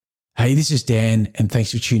Hey, this is Dan, and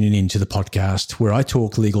thanks for tuning in to the podcast where I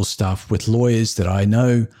talk legal stuff with lawyers that I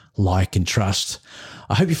know, like, and trust.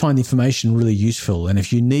 I hope you find the information really useful, and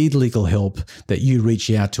if you need legal help, that you reach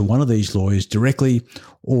out to one of these lawyers directly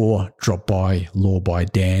or drop by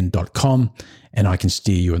lawbydan.com and I can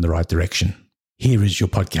steer you in the right direction. Here is your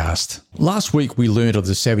podcast. Last week, we learned of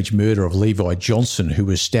the savage murder of Levi Johnson, who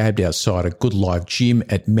was stabbed outside a Good Life gym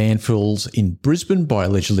at Manfields in Brisbane by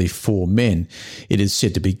allegedly 4 men. It is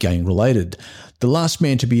said to be gang-related. The last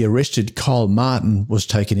man to be arrested, Kyle Martin, was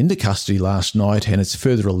taken into custody last night, and it's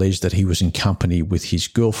further alleged that he was in company with his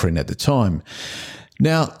girlfriend at the time.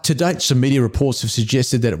 Now, to date, some media reports have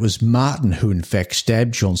suggested that it was Martin who in fact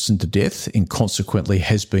stabbed Johnson to death and consequently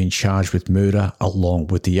has been charged with murder along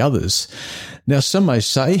with the others. Now, some may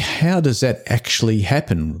say, how does that actually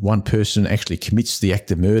happen? One person actually commits the act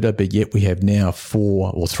of murder, but yet we have now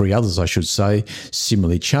 4 or 3 others, I should say,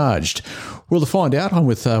 similarly charged. Well, to find out, I'm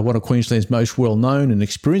with one of Queensland's most well-known and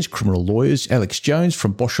experienced criminal lawyers, Alex Jones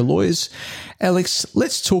from Bosher Lawyers. Alex,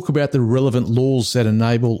 let's talk about the relevant laws that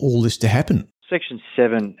enable all this to happen. Section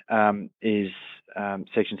 7 is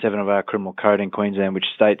Section 7 of our criminal code in Queensland, which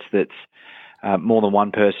states that more than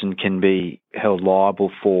one person can be held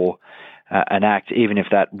liable for an act, even if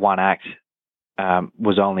that one act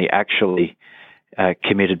was only actually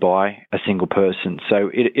committed by a single person. So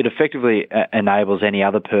it effectively enables any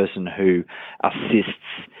other person who assists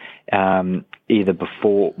either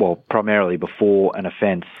before, primarily before an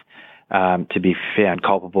offence, to be found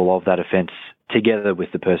culpable of that offence, together with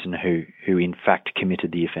the person who in fact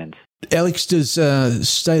committed the offence. Alex, does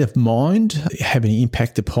state of mind have any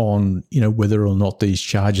impact upon, whether or not these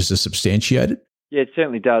charges are substantiated? Yeah, it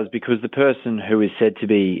certainly does, because the person who is said to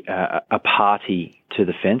be a party to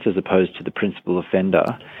the offence, as opposed to the principal offender,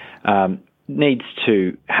 needs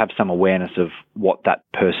to have some awareness of what that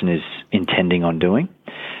person is intending on doing.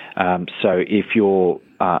 So if you're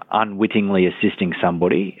unwittingly assisting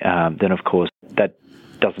somebody, then of course that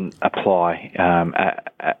doesn't apply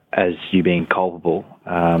as you being culpable,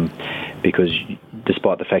 because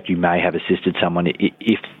despite the fact you may have assisted someone,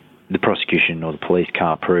 if the prosecution or the police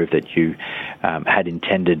can't prove that you had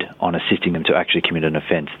intended on assisting them to actually commit an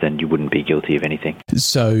offence, then you wouldn't be guilty of anything.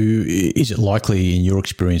 So is it likely, in your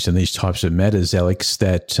experience in these types of matters, Alex,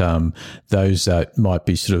 that those that might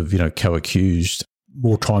be sort of, co-accused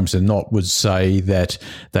more times than not would say that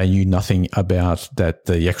they knew nothing about that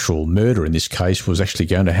the actual murder in this case was actually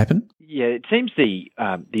going to happen? Yeah, it seems the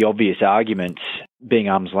obvious argument, being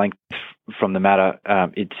arm's length from the matter,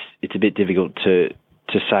 it's a bit difficult to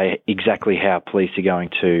say exactly how police are going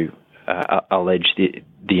to allege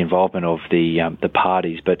the involvement of the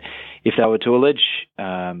parties. But if they were to allege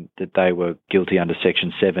that they were guilty under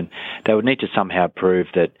Section 7, they would need to somehow prove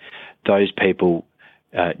that those people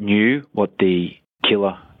knew what the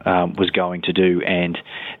killer was going to do, and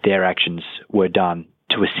their actions were done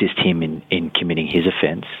to assist him in committing his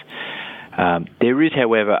offence. There is,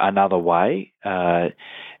 however, another way.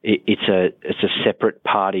 It's a separate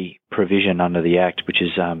party provision under the Act, which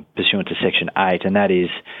is pursuant to Section 8, and that is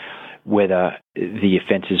whether the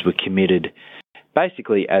offences were committed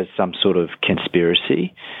basically as some sort of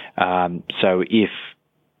conspiracy. So if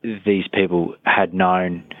these people had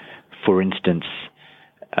known, for instance,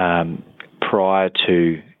 prior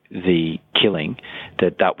to the killing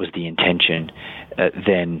that was the intention,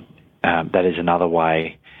 then that is another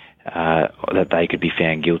way that they could be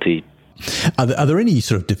found guilty. Are there any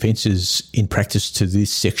sort of defences in practice to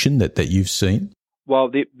this section that you've seen? Well,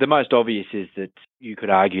 the most obvious is that you could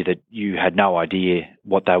argue that you had no idea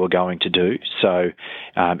what they were going to do. So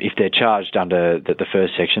if they're charged under the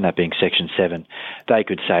first section, that being Section 7, they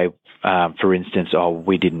could say, for instance,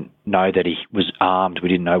 we didn't know that he was armed, we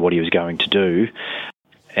didn't know what he was going to do.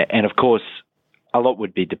 And of course, a lot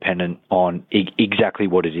would be dependent on exactly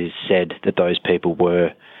what it is said that those people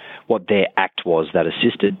were, what their act was that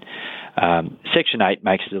assisted. Section 8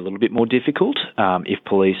 makes it a little bit more difficult if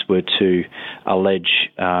police were to allege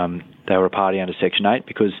they were a party under Section 8,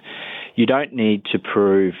 because you don't need to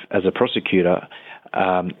prove as a prosecutor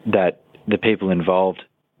that the people involved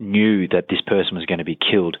knew that this person was going to be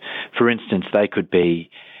killed. For instance, they could be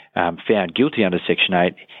found guilty under Section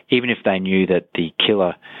 8 even if they knew that the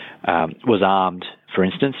killer was armed, for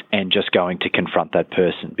instance, and just going to confront that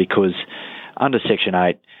person, because under Section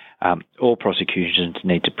 8, all prosecutions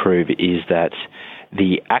need to prove is that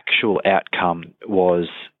the actual outcome was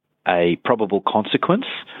a probable consequence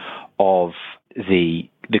of the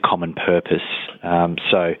common purpose.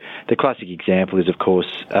 So the classic example is, of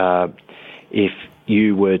course, if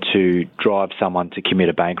you were to drive someone to commit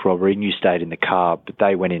a bank robbery and you stayed in the car, but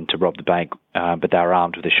they went in to rob the bank, but they were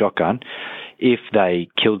armed with a shotgun, if they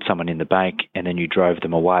killed someone in the bank and then you drove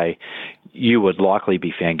them away, you would likely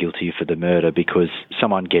be found guilty for the murder, because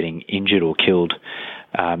someone getting injured or killed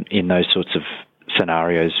in those sorts of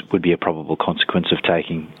scenarios would be a probable consequence of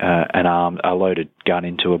taking a loaded gun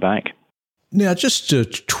into a bank. Now, just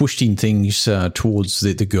twisting things towards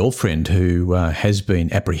the girlfriend who has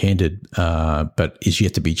been apprehended but is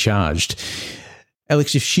yet to be charged.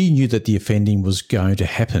 Alex, if she knew that the offending was going to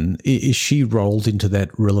happen, is she rolled into that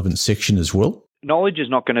relevant section as well? Knowledge is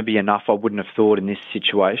not going to be enough, I wouldn't have thought, in this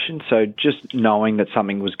situation. So just knowing that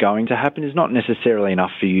something was going to happen is not necessarily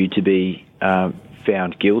enough for you to be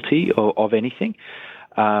found guilty of anything.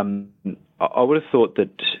 I would have thought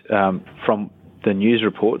that from the news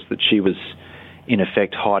reports that she was, in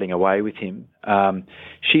effect, hiding away with him.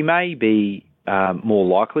 She may be more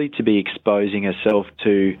likely to be exposing herself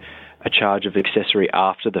to a charge of accessory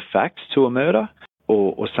after the fact to a murder,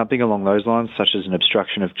 or something along those lines, such as an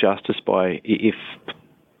obstruction of justice if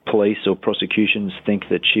police or prosecutions think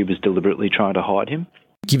that she was deliberately trying to hide him.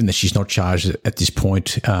 Given that she's not charged at this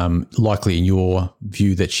point, likely in your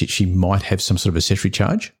view that she might have some sort of accessory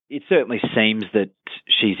charge? It certainly seems that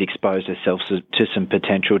she's exposed herself to some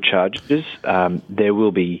potential charges. There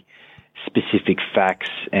will be specific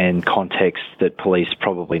facts and context that police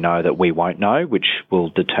probably know that we won't know, which will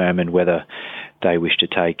determine whether they wish to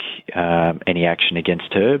take any action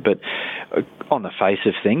against her. But on the face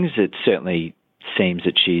of things, it certainly seems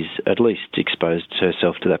that she's at least exposed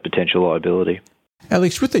herself to that potential liability.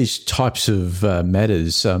 Alex, with these types of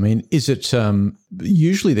matters, I mean, is it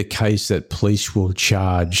usually the case that police will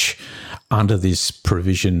charge under this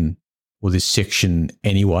provision or this section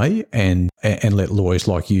anyway, and let lawyers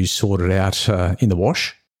like you sort it out in the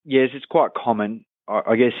wash? Yes, it's quite common,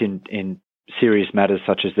 I guess, in serious matters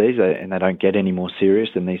such as these, and they don't get any more serious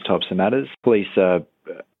than these types of matters. Police are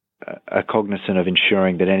cognizant of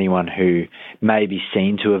ensuring that anyone who may be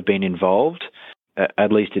seen to have been involved,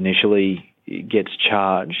 at least initially, gets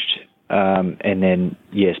charged, and then,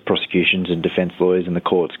 yes, prosecutions and defence lawyers and the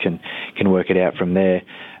courts can work it out from there.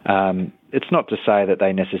 It's not to say that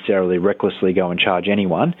they necessarily recklessly go and charge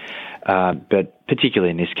anyone, but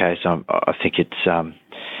particularly in this case, I think it's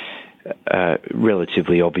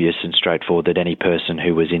relatively obvious and straightforward that any person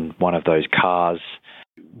who was in one of those cars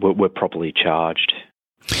were properly charged.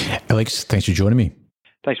 Alex, thanks for joining me.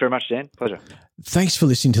 Thanks very much, Dan. Pleasure. Thanks for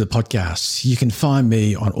listening to the podcast. You can find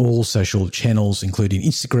me on all social channels, including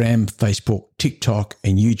Instagram, Facebook, TikTok,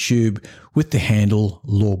 and YouTube with the handle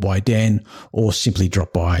Law by Dan, or simply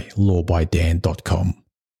drop by lawbydan.com.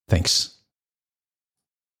 Thanks.